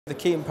The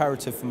key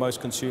imperative for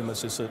most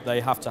consumers is that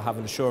they have to have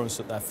an assurance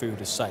that their food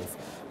is safe.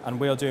 And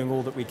we are doing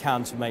all that we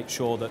can to make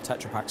sure that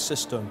Tetra Pak's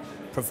system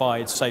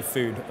provides safe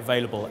food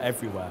available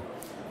everywhere.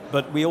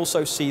 But we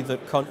also see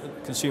that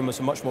consumers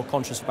are much more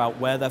conscious about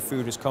where their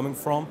food is coming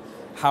from,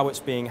 how it's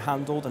being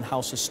handled and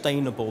how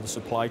sustainable the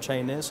supply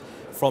chain is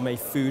from a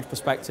food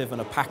perspective and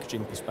a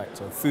packaging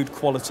perspective. Food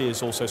quality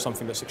is also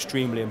something that's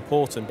extremely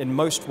important. In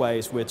most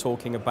ways, we're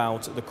talking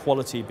about the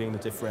quality being the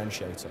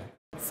differentiator.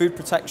 Food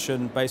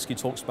protection basically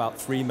talks about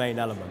three main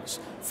elements.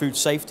 Food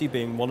safety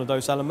being one of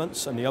those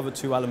elements, and the other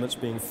two elements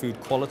being food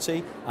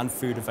quality and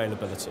food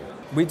availability.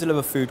 We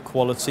deliver food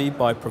quality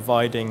by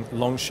providing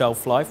long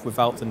shelf life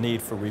without the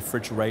need for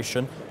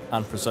refrigeration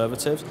and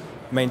preservatives,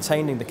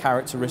 maintaining the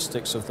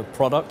characteristics of the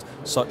product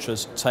such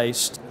as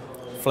taste,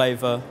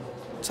 flavor,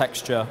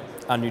 texture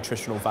and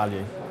nutritional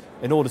value.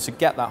 In order to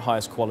get that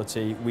highest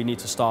quality, we need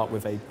to start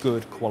with a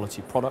good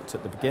quality product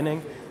at the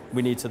beginning.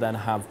 We need to then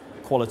have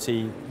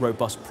quality,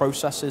 robust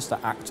processes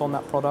that act on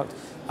that product,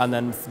 and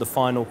then the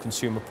final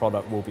consumer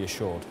product will be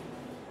assured.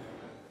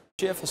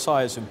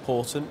 GFSI is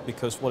important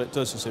because what it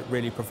does is it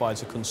really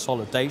provides a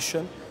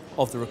consolidation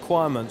of the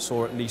requirements,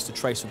 or at least a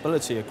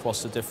traceability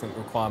across the different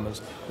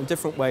requirements in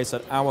different ways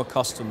that our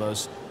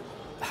customers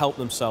help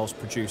themselves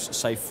produce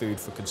safe food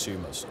for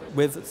consumers.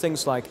 With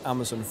things like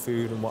Amazon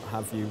Food and what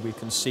have you, we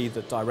can see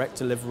that direct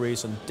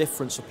deliveries and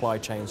different supply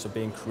chains are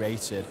being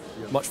created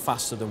much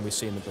faster than we've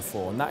seen them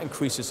before, and that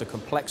increases the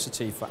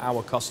complexity for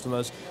our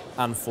customers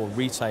and for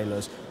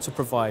retailers to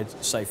provide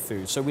safe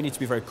food. So we need to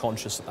be very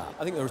conscious of that.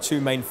 I think there are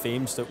two main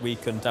themes that we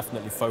can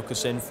definitely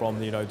focus in from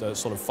the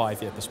sort of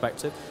 5-year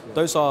perspective.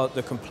 Those are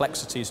the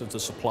complexities of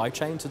the supply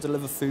chain to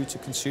deliver food to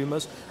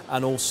consumers,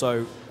 and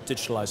also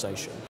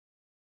digitalization.